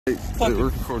Hey, we're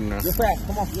recording now. You're fast,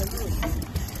 come on.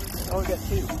 Oh, we got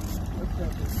two.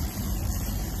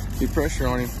 Keep pressure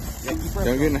on him. Yeah, keep pressure.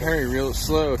 Don't get in a hurry. Reel it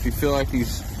slow. If you feel like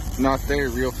he's not there,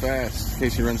 real fast in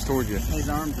case he runs towards you. His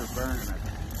arms are burning.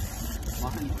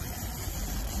 Mine.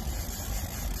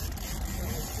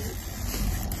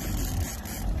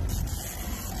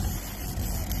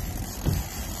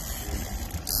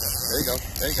 There you go.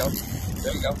 There you go.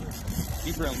 There you go.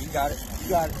 Keep reeling. You got it. You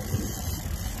got it.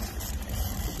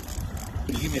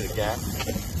 Can you give me the gap?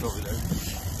 It's over there.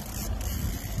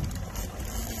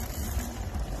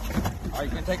 All right,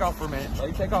 you can take off for a minute. Let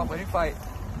you take off. Let him fight.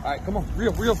 All right, come on.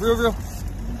 Reel, reel, reel, reel.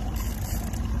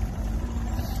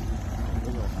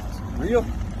 Reel.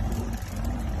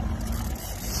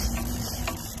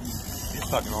 He's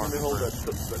fucking hard. Let me hold that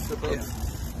tip up. Yeah.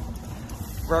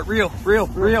 Right, reel, reel,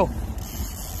 reel.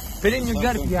 Put it in your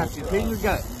gut if you have to. Put it in your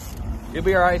gut. You'll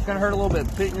be all right. It's gonna hurt a little bit.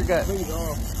 Put it in your gut.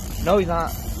 No, he's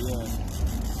not. Yeah.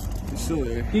 He's still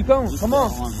there. Keep going. Come on.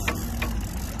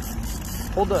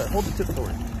 Hold the tip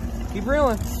forward. Keep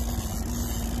reeling.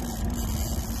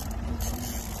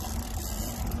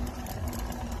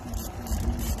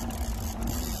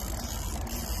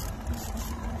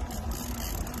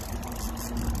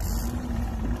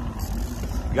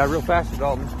 You got real fast,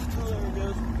 Dalton.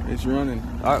 It's running.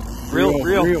 All right,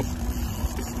 reel. You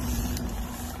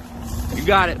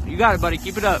got it. You got it, buddy.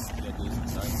 Keep it up.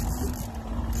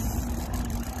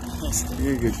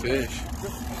 You're a good fish.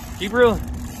 Keep reeling.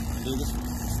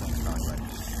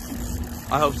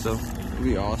 I hope so. It'd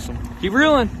be awesome. Keep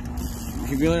reeling.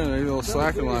 Keep reeling. There's a little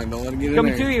slacker line. Don't let him get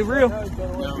Coming in to there. you, reel.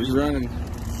 He's running.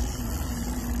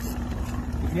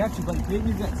 If you have to, buddy, put it in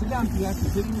your gut. Sit down if you have to.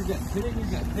 Put it in your gut. Put it in your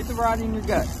gut. Hit the rod in your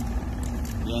gut.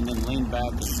 Yeah, and then lean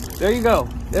back into it. There you go.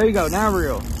 There you go. Now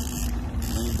reel.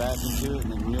 Lean back into it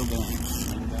and then reel down.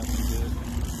 Lean back into it.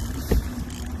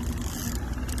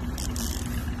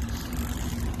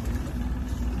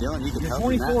 Dylan, you can help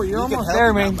 24. You're almost help there,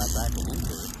 him man. out by backing into it.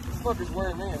 This fucker's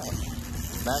wearing me out.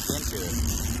 Back into it.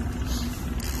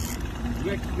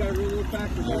 You gotta reel a little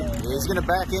faster. Yeah, he's gonna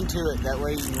back into it. That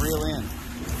way you can reel in.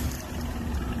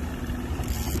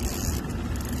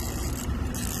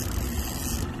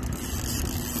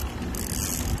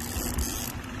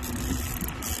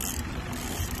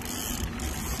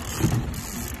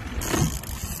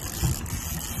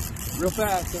 Real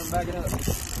fast. I'm backing up.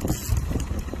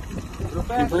 Real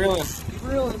fast. Keep reeling. Keep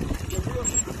reeling. Keep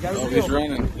reeling. You gotta Oh, reel. he's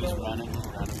running. He's running, let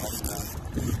him run.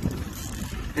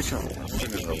 Good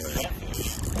shot.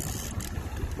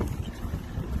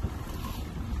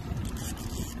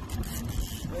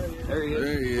 There he is.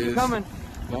 There he is. He's coming.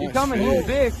 Nice He's coming. fish. He's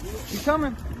big. He's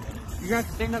coming. You're gonna have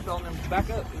to stand up on him. Back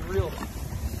up and reel.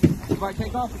 You might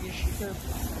take off again. Be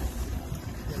careful.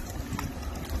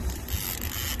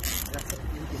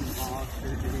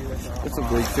 That's a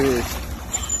big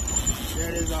fish. There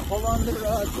it is. Hold on to the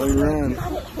rod. Let him run.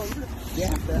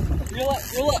 Yeah. Reel up.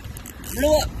 Reel up.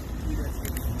 Reel up.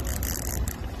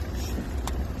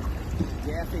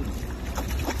 Gaffy.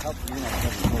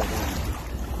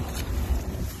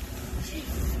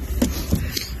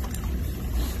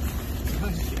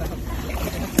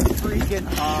 Freaking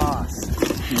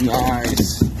awesome.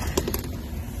 Nice.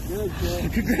 Good,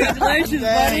 good. Congratulations,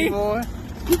 buddy. Boy.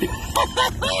 Good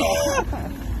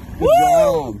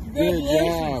job. Good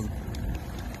job.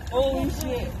 Holy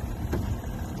shit.